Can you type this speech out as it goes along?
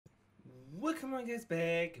Welcome on guys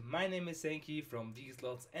back, my name is Senki from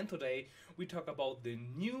Slots, and today we talk about the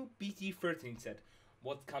new BT13 set.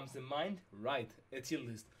 What comes in mind? Right, a tier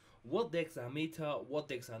list. What decks are meta, what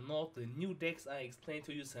decks are not, the new decks. I explain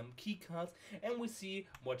to you some key cards and we see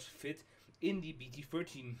what fit in the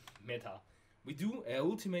BT13 meta. We do a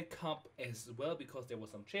Ultimate Cup as well because there were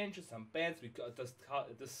some changes, some bans. We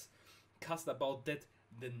discussed about that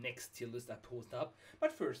the next tier list I post up.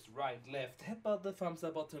 But first, right, left, hit the thumbs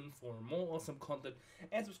up button for more awesome content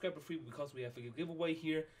and subscribe for free because we have a giveaway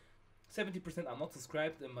here. 70% are not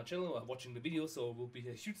subscribed in my channel or watching the video, so it will be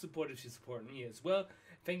a huge support if you support me as well.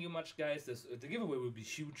 Thank you much guys, the giveaway will be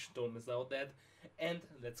huge, don't miss out that. And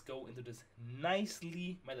let's go into this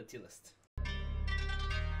nicely meta tier list.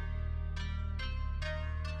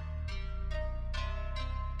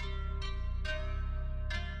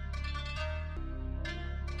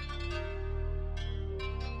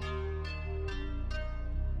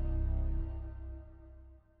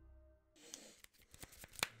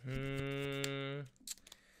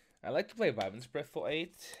 I like to play Wyvern's Breath for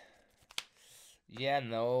 8. Yeah,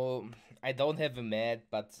 no, I don't have a mat,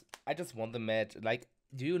 but I just want a mat. Like,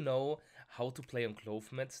 do you know how to play on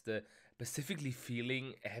clove mats? The specifically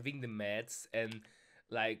feeling having the mats and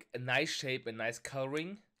like a nice shape and nice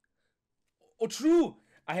coloring. Oh, true!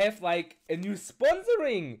 I have like a new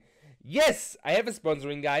sponsoring! Yes, I have a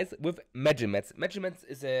sponsoring, guys, with Magimats. Magimats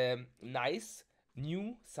is a nice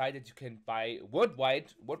new site that you can buy worldwide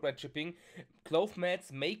shipping, clove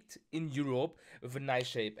mats made in Europe with a nice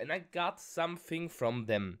shape, and I got something from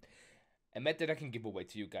them. A mat that I can give away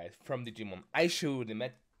to you guys from Digimon. I show you the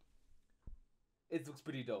mat. It looks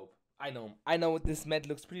pretty dope. I know this mat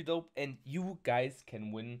looks pretty dope and you guys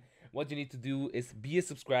can win. What you need to do is be a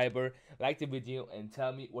subscriber, like the video and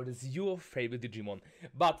tell me what is your favorite Digimon.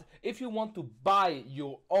 But if you want to buy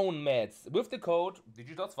your own mats with the code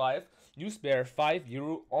Digi5, you spare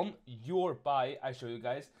 €5 on your buy. I show you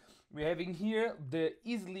guys. We're having here the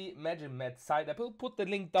easily Magimat site. I will put the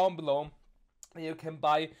link down below. You can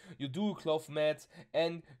buy your dual clove mat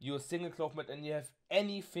and your single clove mat, and you have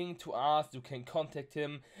anything to ask, you can contact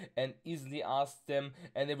him and easily ask them,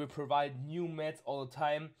 and they will provide new mats all the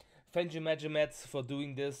time. Thank you Magimats for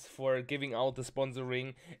doing this, for giving out the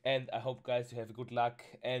sponsoring, and I hope guys you have good luck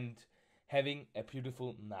and having a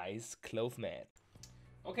beautiful nice clove mat.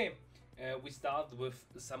 Okay, we start with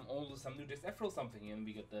some new decks. I throw something in,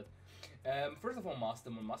 we get that. First of all,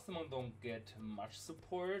 Mastermon. Mastermon don't get much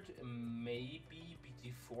support. Maybe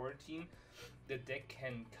BT14, the deck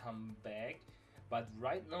can come back. But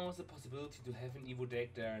right now is a possibility to have an Evo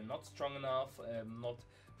deck. They're not strong enough, not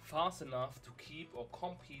fast enough to keep or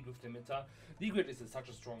compete with the meta. Ligrid is such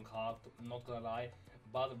a strong card, not gonna lie.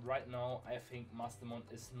 But right now, I think Mastermon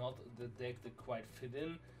is not the deck that quite fit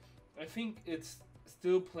in. I think it's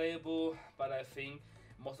still playable, but I think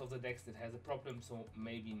most of the decks that has a problem, so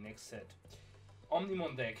maybe next set.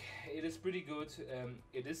 Omnimon deck, it is pretty good.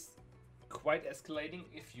 It is quite escalating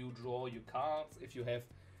if you draw your cards, if you have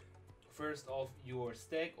first off your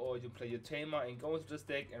stack or you play your tamer and go into this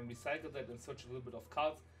deck and recycle that and search a little bit of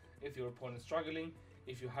cards. If your opponent is struggling,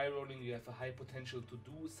 if you're high rolling, you have a high potential to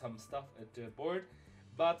do some stuff at the board.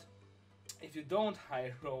 But if you don't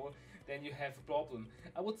high roll, then you have a problem.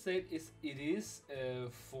 I would say it is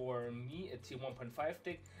for me a tier 1.5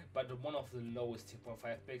 deck, but one of the lowest tier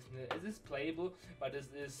 1.5 decks. It is playable, but this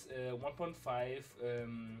is 1.5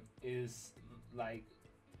 is like,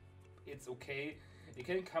 it's okay. You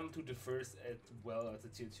can come to the first as well as a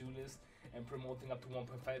tier 2 list, and promoting up to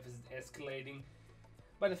 1.5 is escalating,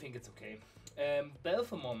 but I think it's okay.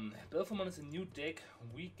 Belphemon. Belphemon is a new deck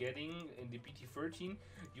we getting in the BT13.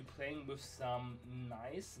 You're playing with some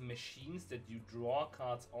nice machines that you draw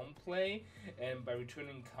cards on play, and by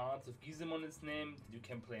returning cards with Gizemon its name, you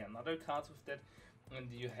can play another cards with that. And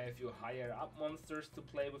you have your higher up monsters to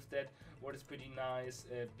play with that, what is pretty nice.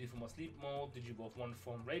 Before sleep mode, Digivolve 1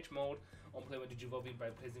 form rage mode. On play by Digivolving by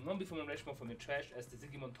placing 1 before rage mode from your trash as the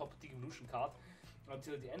Digimon top Digivolution card.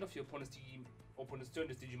 Until the end of your opponent's turn,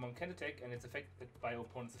 this Digimon can attack and it's affected by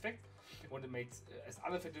opponent's effect. What it makes as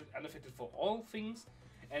unaffected for all things.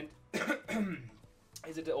 And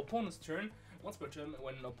is it the opponent's turn? Once per turn,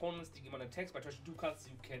 when an opponent's Digimon attacks by touching 2 cards,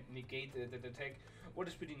 you can negate that attack. What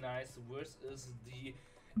is pretty nice. Worse is the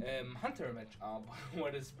Hunter matchup,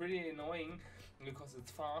 what is pretty annoying because it's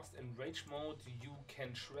fast. In rage mode, you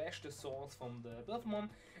can trash the souls from the Belphemon,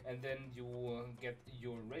 and then you get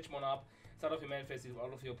your Ragemon up. Start off your main phase with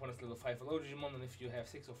all of your opponent's level 5 below Digimon, and if you have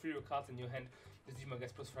 6 or 3 cards in your hand, this Digimon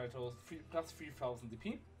gets plus 3000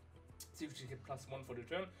 DP. See if you get +1 for the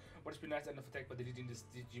turn. What is pretty nice, end of attack by deleting this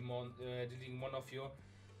Digimon, deleting one of your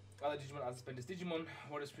Other Digimon are spend this Digimon.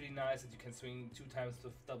 What is pretty nice that you can swing 2 times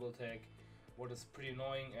with double attack. What is pretty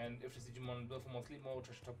annoying, and if this Digimon will from sleep mode,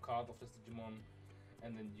 touch top card of this Digimon,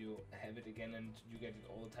 and then you have it again, and you get it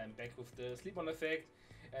all the time back with the sleep on effect.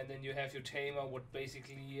 And then you have your tamer, what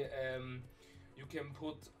basically you can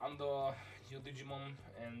put under your Digimon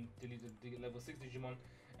and delete the level 6 Digimon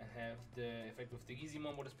and have the effect with the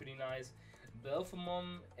Digimon, what is pretty nice.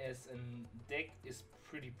 Belphemon as a deck is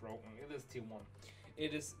pretty broken. It is tier 1.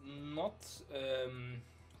 It is not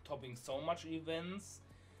topping so much events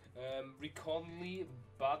recordedly,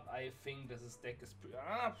 but I think this deck is pretty.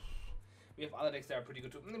 We have other decks that are pretty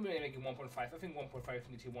good too. Maybe making 1.5. I think 1.5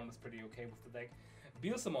 in the tier 1 is pretty okay with the deck.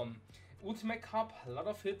 Beelzemon, Ultimate Cup, a lot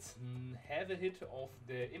of hits, have a hit of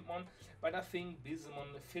the Impmon, but I think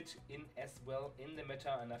Beelzemon fit in as well in the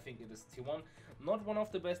meta, and I think it is tier 1. Not one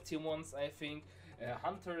of the best tier 1s, I think.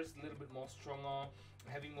 Hunter is a little bit more stronger,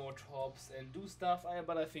 having more tops and do stuff,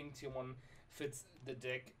 but I think tier 1 fits the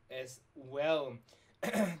deck as well.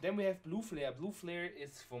 Then we have Blue Flare. Blue Flare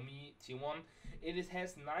is for me tier 1. It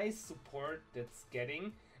has nice support that's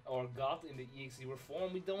getting or got in the EX0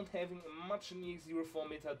 form. We don't having much in the EX0 form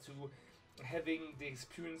meta to having the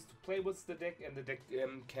experience to play with the deck, and the deck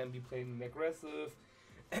can be played in an aggressive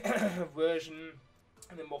version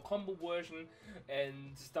and a more combo version and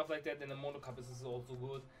stuff like that. And the Mono Cup is also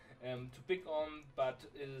good to pick on, but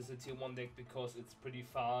it is a tier 1 deck because it's pretty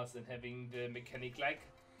fast and having the mechanic like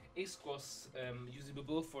X-Cross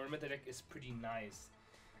usable for a meta deck is pretty nice.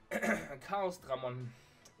 Chaos Dramon,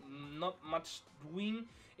 not much doing.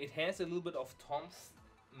 It has a little bit of Toms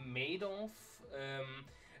made of,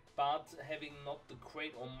 but having not the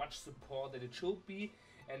great or much support that it should be.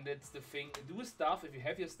 And that's the thing. Do stuff. If you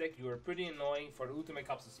have your stack, you are pretty annoying. For the Ultimate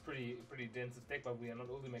Cups, it's pretty dense deck, but we are not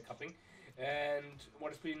Ultimate Cupping. And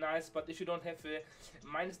what is pretty nice, but if you don't have a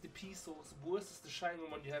minus DP, so it's worse as the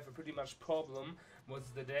Shinramon, you have a pretty much problem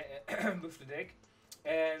with the with the deck.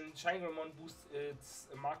 And Shinramon boosts its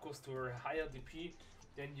Marcos to a higher DP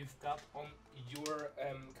than you've got on your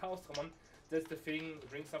Chaos Dramon. That's the thing.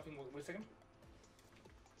 Drink something. Wait a second.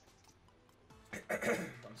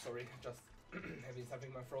 I'm sorry, just having something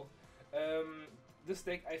in my throat. This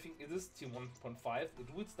deck, I think it is tier 1.5.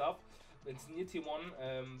 It would stuff. It's near tier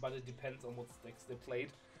 1, but it depends on what decks they played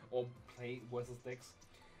or play versus decks.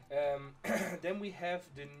 Then we have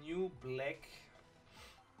the new black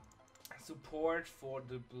support for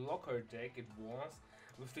the blocker deck. It was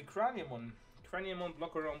with the Craniamon. Craniamon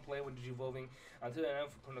blocker on play when Digivolving until an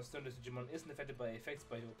opponent's turn. This Digimon isn't affected by effects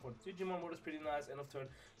by your opponent's Digimon, what is pretty nice. End of turn,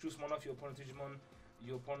 choose one of your opponent's Digimon.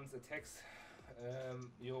 Your opponent's attacks.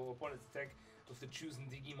 Your opponent's attack with the chosen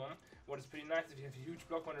Digimon. What is pretty nice, if you have a huge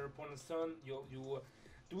block on your opponent's turn, you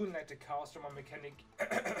doing like the Chaos Dramon mechanic.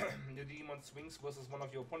 Your Digimon swings versus one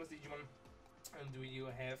of your opponent's Digimon, and do you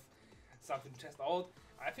have something to test out?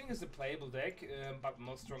 I think it's a playable deck, but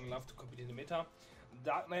not strong enough to compete in the meta.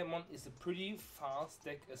 Dark Knightmon is a pretty fast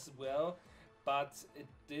deck as well, but it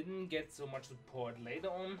didn't get so much support later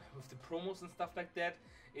on with the promos and stuff like that.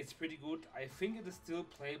 It's pretty good. I think it is still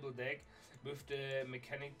playable deck with the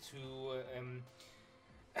mechanic to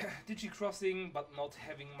Digi-crossing, but not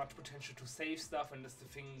having much potential to save stuff. And that's the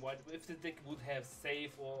thing, what if the deck would have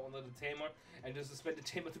save or under the tamer and just spend the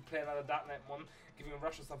tamer to play another Dark Knightmon, giving a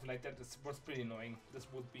rush or something like that, this was pretty annoying. This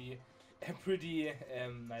would be a pretty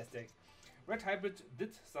nice deck. Red Hybrid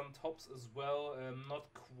did some tops as well, not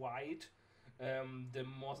quite the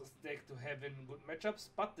most deck to have in good matchups,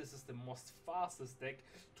 but this is the most fastest deck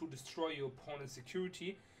to destroy your opponent's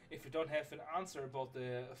security. If you don't have an answer about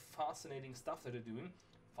the fascinating stuff that they're doing,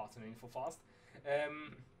 fascinating for fast,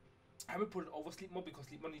 I will put it over Sleep Mode, because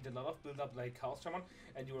Sleep Mode needs a lot of build up like Chaos Dramon,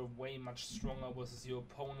 and you are way much stronger versus your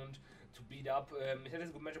opponent to beat up. It has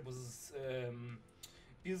a good matchup versus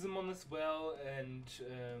Beelzemon as well, and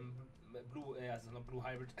Blue, also not Blue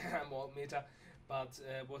Hybrid, more meta, but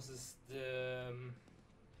versus the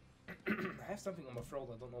I have something on my throat,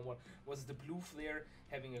 I don't know what. Was the Blue Flare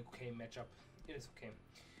having a okay matchup? It is okay.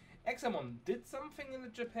 Examon did something in the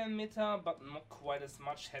Japan meta, but not quite as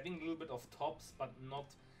much, having a little bit of tops, but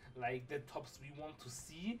not like the tops we want to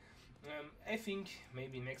see. I think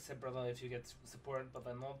maybe next step, brother, if you get support, but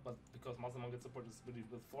I'm not, but because Mazamon gets support is really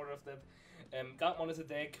with 4 of that. Guardmon is a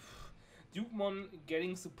deck. Dukemon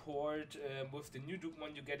getting support with the new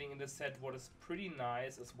Dukemon you're getting in the set, what is pretty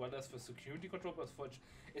nice, as well as for security control.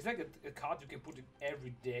 It's like a card you can put in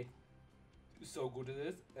every deck. So good it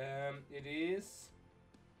is. It is.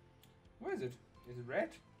 Where is it? Is it red?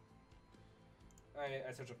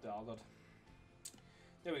 I searched up the outlet.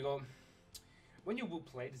 There we go. When you will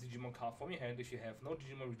play this Digimon card from your hand, if you have no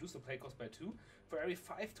Digimon, reduce the play cost by 2 for every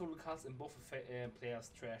 5 total cards in both players'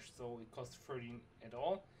 trash, so it costs 13 at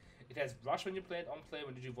all. It has Rush when you play it on play.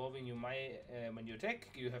 When Digivolving, when you attack,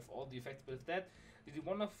 you have all the effects with that. Did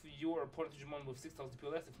one of your opponent's Digimon with 6000 DP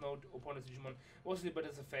or less? If no opponent's Digimon was but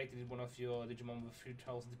as effect, did one of your Digimon with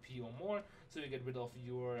 3000 DP or more, so you get rid of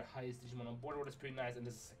your highest Digimon on board, which is pretty nice, and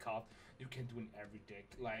this is a card you can do in every deck.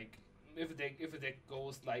 Like, if a deck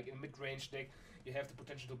goes like in mid-range deck, you have the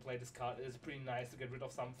potential to play this card. It is pretty nice to get rid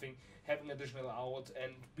of something, having additional out,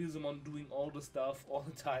 and Bizumon doing all the stuff all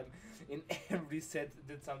the time. In every set,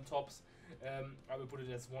 did some tops. I will put it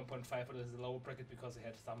as 1.5, but as a lower bracket because it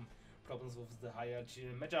had some problems with the higher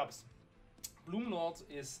tier matchups. Bloomlord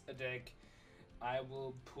is a deck I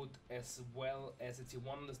will put as well as a tier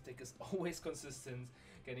 1. This deck is always consistent,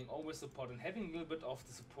 getting always support, and having a little bit of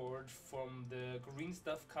the support from the green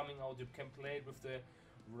stuff coming out. You can play it with the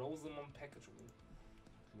Rosamond package.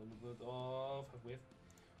 A little bit of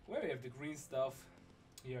where we have the green stuff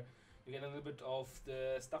here. You get a little bit of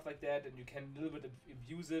the stuff like that, and you can a little bit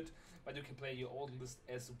abuse it, but you can play your old list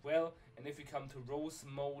as well. And if you come to Rose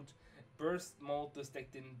mode, Burst mode, this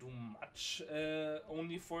deck didn't do much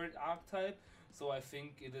only for an archetype, so I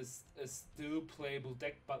think it is a still playable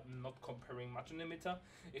deck, but not comparing much in the meta.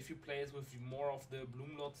 If you play it with more of the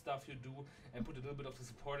Bloomlord stuff you do and put a little bit of the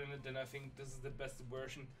support in it, then I think this is the best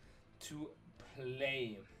version to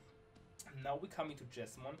play. Now we're coming to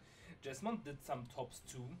Jesmon. Jesmon did some tops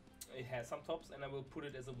too. It has some tops, and I will put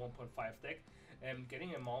it as a 1.5 deck.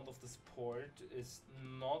 Getting amount of the support is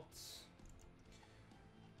not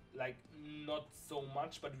so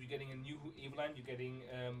much, but we're getting a new Eveline. You're getting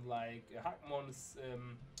like Hackmon's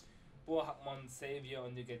Boa Hackmon Savior,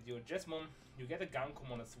 and you get your Jesmon. You get a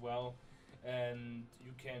Gankomon as well, and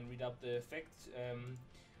you can read up the effect.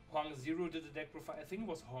 Huang Zero did the deck profile. I think it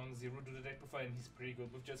was Huang Zero did the deck profile, and he's pretty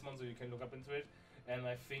good with Jesmon, so you can look up into it. And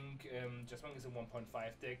I think Jesmon is a 1.5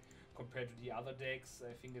 deck compared to the other decks.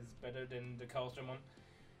 I think it's better than the Chaosdramon.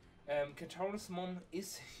 Kentaurusmon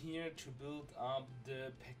is here to build up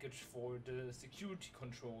the package for the security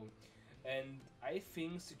control, and I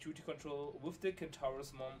think security control with the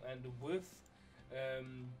Kentaurusmon and with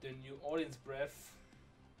the new Audience Breath,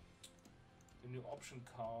 the new option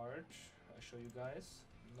card, I show you guys,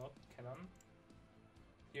 not Canon,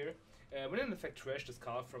 here. When an effect trash this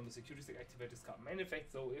card from the security stick, activate this card main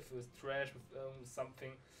effect, so if it's trash with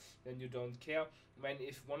something, then you don't care.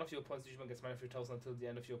 If one of your opponent's Digimon gets minus 3000 until the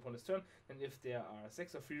end of your opponent's turn, then if there are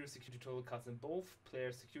 6 or 3 security total cards in both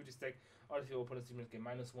players' security stack, or if your opponent's Digimon get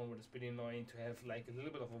 -1, which is pretty annoying to have like a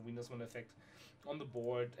little bit of a -1 effect on the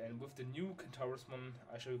board. And with the new Kentaurusmon,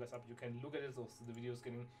 I show you guys up, you can look at it, so the video is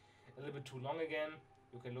getting a little bit too long again.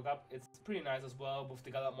 You can look up, it's pretty nice as well. With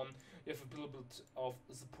the Galamon, you have a little bit of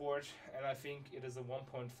support, and I think it is a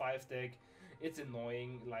 1.5 deck. It's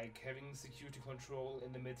annoying, like having security control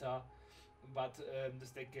in the meta, but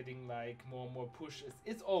this deck getting like more and more push.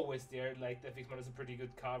 It's always there. Like the Fixmon is a pretty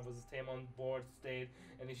good card versus Tamon board state,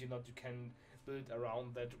 and if you're not, you can build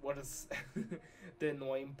around that. What is the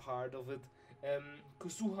annoying part of it?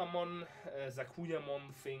 Kusuhamon,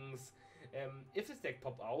 Sakuyamon things. If this deck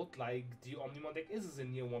pop out, like the Omnimon deck is a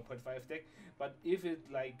near 1.5 deck, but if it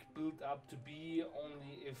like build up to be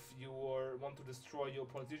only if you want to destroy your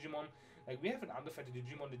opponent's Digimon, like we have an undefeated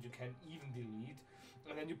Digimon that you can even delete,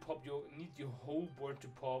 and then you need your whole board to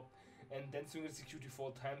pop, and then swing the security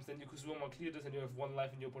 4 times, then you Kusumon clear this and you have 1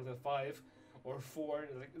 life and your opponent has 5 or 4.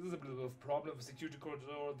 Like this is a bit of a problem with security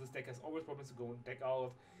control. This deck has always problems to go deck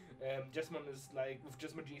out. Jesmon is like, with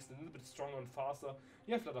Jesmon G is a little bit stronger and faster.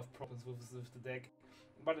 You have a lot of problems with the deck,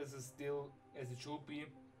 but it is still as it should be.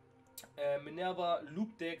 Minerva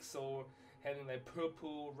loop decks, so having like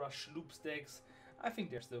purple rush loop decks, I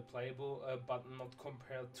think they're still playable, but not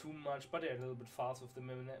compared too much, but they're a little bit fast with the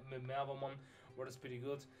Minervamon, what is pretty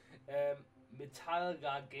good.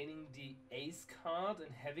 Metalga gaining the Ace card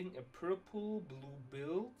and having a purple-blue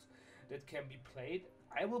build that can be played.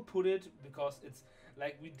 I will put it because it's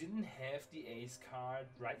like we didn't have the Ace card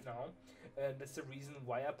right now. That's the reason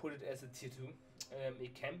why I put it as a tier 2.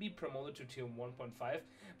 It can be promoted to tier 1.5,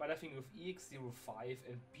 but I think with EX05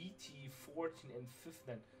 and BT14 and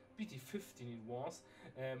 15, BT15 it was,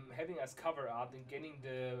 having as cover art and getting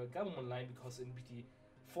the Gabumon line, because in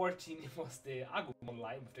BT14 it was the Agumon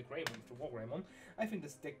line with the Greymon, with the War Greymon. I think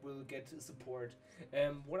this deck will get support.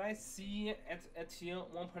 What I see at tier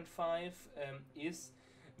 1.5 is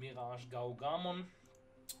Mirage Gaugamon.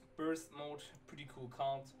 Burst mode, pretty cool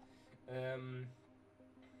card.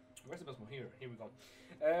 Where's the best one? Here we go.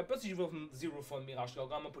 Plus you have 0 von Mirage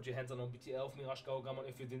Gaogamon, put your hands on BT11 Mirage Gaogamon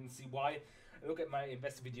if you didn't see why. Look at my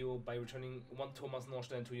invest video by returning 1 Thomas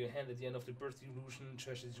Norstein to your hand at the end of the Burst Evolution,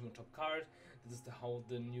 trash the Digimon top card. This is how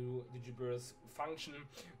the new Digiburst function.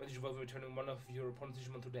 When you will returning one of your opponent's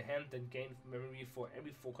Digimon to the hand, then gain memory for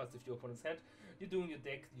every 4 cards of your opponent's hand. You're doing your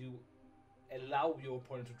deck, you allow your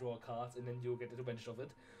opponent to draw cards and then you get the advantage of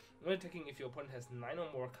it. When attacking, if your opponent has 9 or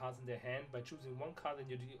more cards in their hand, by choosing 1 card in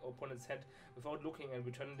your opponent's hand without looking and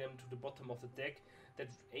returning them to the bottom of the deck, that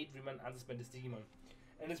 8 remain unsuspended Digimon.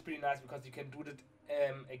 And it's pretty nice because you can do that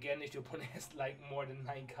again if your opponent has like more than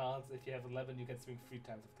 9 cards. If you have 11, you can swing 3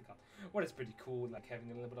 times of the card. What is pretty cool, like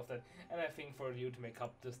having a little bit of that. And I think for you to make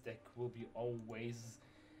up, this deck will be always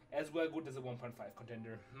as well good as a 1.5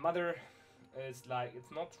 contender. Mother is like,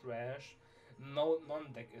 it's not trash. No,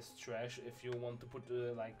 non-deck is trash. If you want to put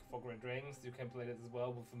like for Great Dragons, you can play that as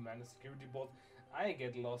well with a minus security board. I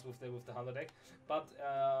get lost with the Hunter deck, but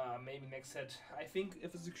maybe next set. I think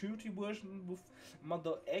if a security version with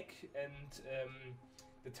Mother Egg and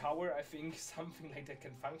the tower, I think something like that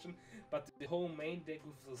can function. But the whole main deck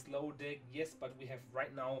with the slow deck, yes, but we have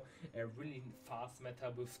right now a really fast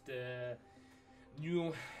meta with the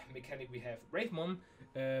new mechanic we have. Bravemon,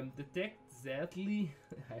 the deck sadly,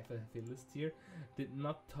 I have a list here, did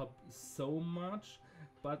not top so much,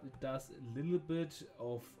 but it does a little bit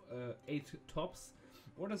of 8 tops.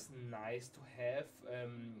 What is nice to have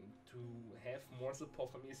more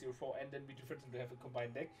support from E04 and then BT13 to have a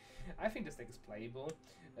combined deck. I think this deck is playable,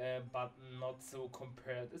 but not so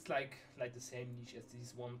compared. It's like the same niche as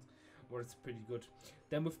these ones, where it's pretty good.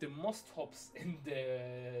 Then with the most tops in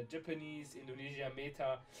the Japanese Indonesia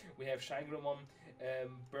meta, we have Shangramon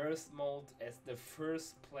burst mode as the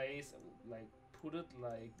first place. Like put it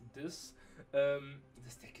like this.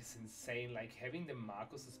 This deck is insane. Like having the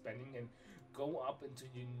Marcus suspending and go up into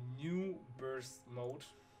your new burst mode.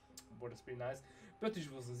 What is pretty nice. But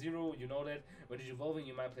Digi was a 0, you know that. When Digi evolving,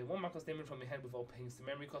 you might play 1 Marcus Damon from your hand without paying the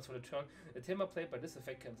memory cost for the turn. The Tamer played by this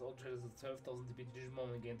effect cancels all traders at 12,000 DP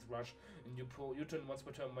Digimon against Rush. And you pull your turn once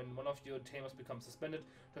per turn when one of your Tamers becomes suspended.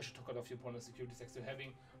 Trash a token of your opponent's security sex. So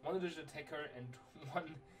having one additional attacker and 1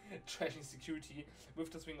 trashing security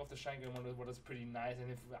with the swing of the Shangri model, what is pretty nice.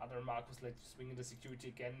 And if other Marcus like swinging the security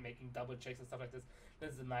again, making double checks and stuff like this,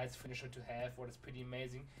 that's a nice finisher to have. What is pretty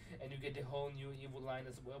amazing. And you get the whole new evil line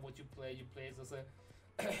as well. What you play this as a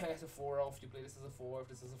as a 4 off, you play this as a 4 off,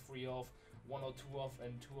 this is a 3 off, 1 or 2 off,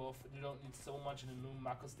 and 2 off. You don't need so much in the new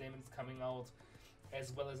Marcus Daemons coming out,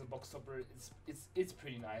 as well as a box topper. It's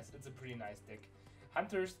pretty nice. It's a pretty nice deck.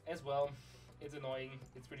 Hunters as well. It's annoying.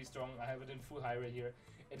 It's pretty strong. I have it in full high right here.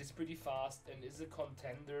 It is pretty fast and is a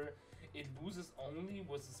contender. It loses only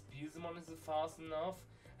with the Spearsmon is fast enough.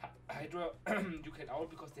 Hydra you can out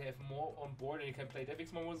because they have more on board and you can play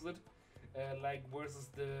Devixmon with it. Like versus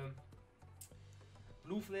the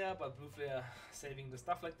Blue Flare, but Blue Flare saving the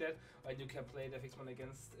stuff like that, and you can play the Fixmon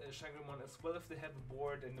against Shangrimon as well if they have a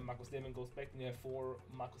board, and the Marcus Daemon goes back, and you have 4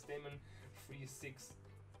 Marcus Daemon, 3, 6,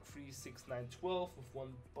 9, 12, with 1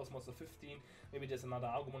 boss monster 15, maybe there's another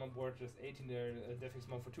Agumon on board, there's 18 there,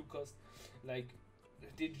 Defixmon for 2 cost, like,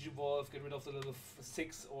 Digivolve, get rid of the level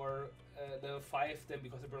 6 or level 5, then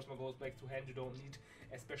because the burst mode goes back to hand, you don't need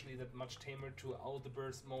especially that much tamer to out the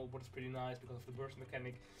burst mode, but it's pretty nice because of the burst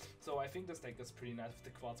mechanic. So I think this deck is pretty nice with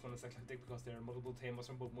the Quartz one deck because there are multiple tamers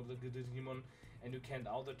from both multiple Digimon and you can't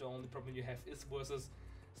out it. The only problem you have is versus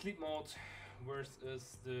sleep mode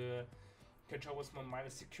versus the Kachawasmon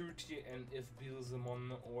minus security, and if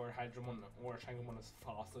Beelzemon or Hydramon or Shangomon is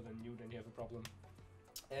faster than you, then you have a problem.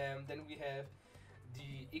 And then we have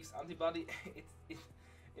the X antibody.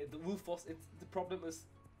 The Wolf Force. The problem is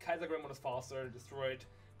Kaisergramon is faster, destroyed.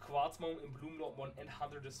 Quartzmon in Bloomlord 1 and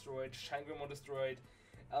Hunter destroyed. Shangramon destroyed.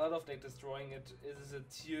 A lot of deck destroying it. It is a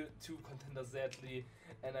tier 2 contender sadly,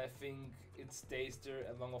 and I think it stays there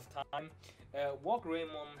a long of time.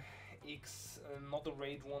 Wargreymon X, not the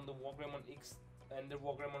raid one. The Wargreymon X and the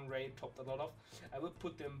Wargreymon raid topped a lot of. I will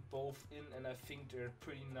put them both in, and I think they're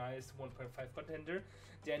pretty nice 1.5 contender.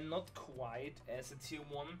 They're not quite as a tier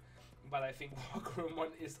 1, but I think Wargreymon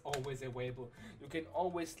is always available. You can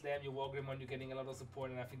always slam your Wargreymon, you're getting a lot of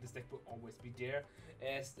support, and I think this deck will always be there.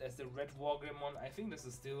 As the red Wargreymon, I think this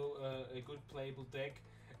is still a good playable deck,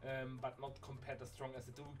 but not compared as strong as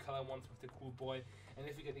the dual color ones with the cool boy. And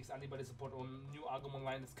if you get X antibody support on new Agumon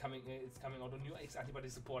line is coming out on new X antibody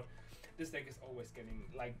support, this deck is always getting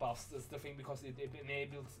like buffs. That's the thing, because it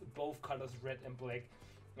enables both colors, red and black,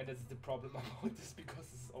 and that's the problem about this, because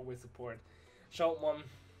it's always support. Shoutmon,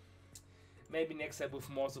 maybe next set with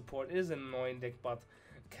more support, is an annoying deck, but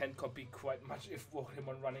can compete quite much if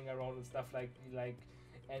Wargreymon running around and stuff like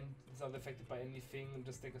and it's not affected by anything.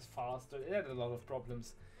 This deck is faster. It had a lot of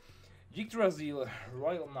problems. Yggdrasil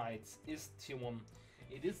Royal Knights is tier 1.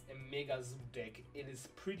 It is a Mega Zoo deck. It is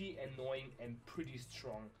pretty annoying and pretty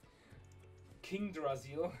strong. King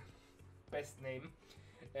Drasil, best name.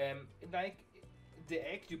 Like the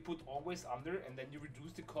egg you put always under, and then you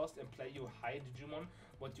reduce the cost and play your high Digimon.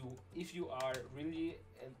 What you, if you are really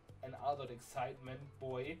an adult excitement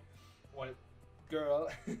boy, well, girl,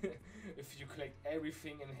 if you collect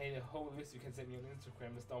everything and hate a whole list, you can send me on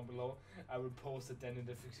Instagram. It's down below. I will post it then in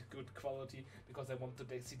the good quality because I want to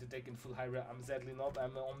see the deck in full high rare. I'm sadly not.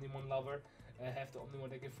 I'm an Omnimon lover. I have the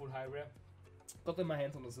Omnimon deck in full high rare. Got in my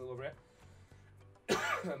hands on the silver rare.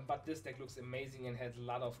 But this deck looks amazing and has a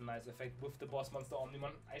lot of nice effect with the boss monster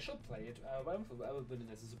Omnimon. I should play it. I will build it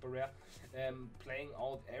as a super rare. Playing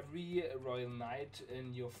out every Royal Knight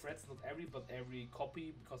in your threats, not every, but every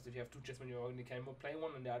copy, because if you have two chests when you only can play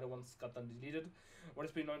one and the other ones got then deleted. What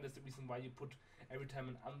is pretty annoying, that's the reason why you put every time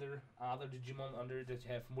an other Digimon under that you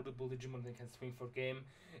have multiple Digimon that can swing for game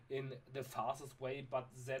in the fastest way, but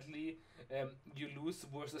sadly you lose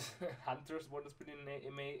versus Hunters, what is pretty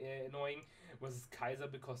annoying, versus Kaiser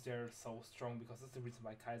because they're so strong, because that's the reason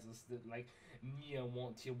why Kaiser's like near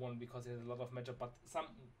tier 1, because there's a lot of matchup, but some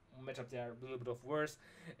matchup they are a little bit of worse.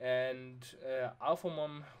 And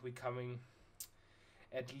Alphamon becoming,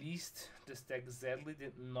 at least this deck sadly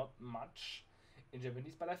did not much in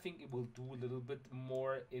Japanese, but I think it will do a little bit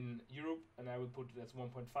more in Europe, and I will put it as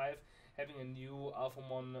 1.5. Having a new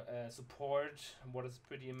Alphamon support, what is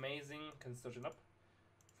pretty amazing. Can search it up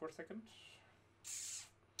for a second.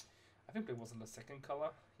 I think it was in the second color.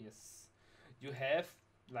 Yes. You have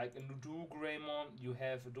like a Nudu Greymon, you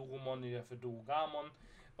have a Dorumon, you have a Dorugamon,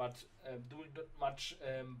 but doing not much,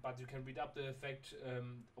 but you can read up the effect.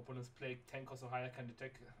 Opponents play 10 cost or higher can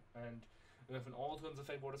detect, and you have an all turns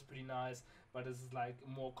effect, what is pretty nice, but this is like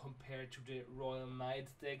more compared to the Royal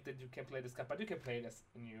Knights deck that you can play this card, but you can play this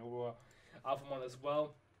in your Alphamon as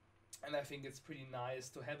well. And I think it's pretty nice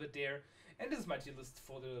to have it there. And this is my tier list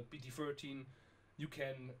for the BT13. You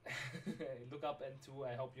can look up into.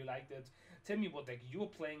 I hope you liked it. Tell me what deck you're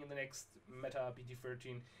playing in the next meta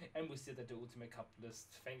BT13, and we sit at the Ultimate Cup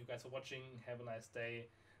list. Thank you guys for watching. Have a nice day.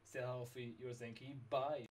 Stay healthy. You're Zenki. Bye.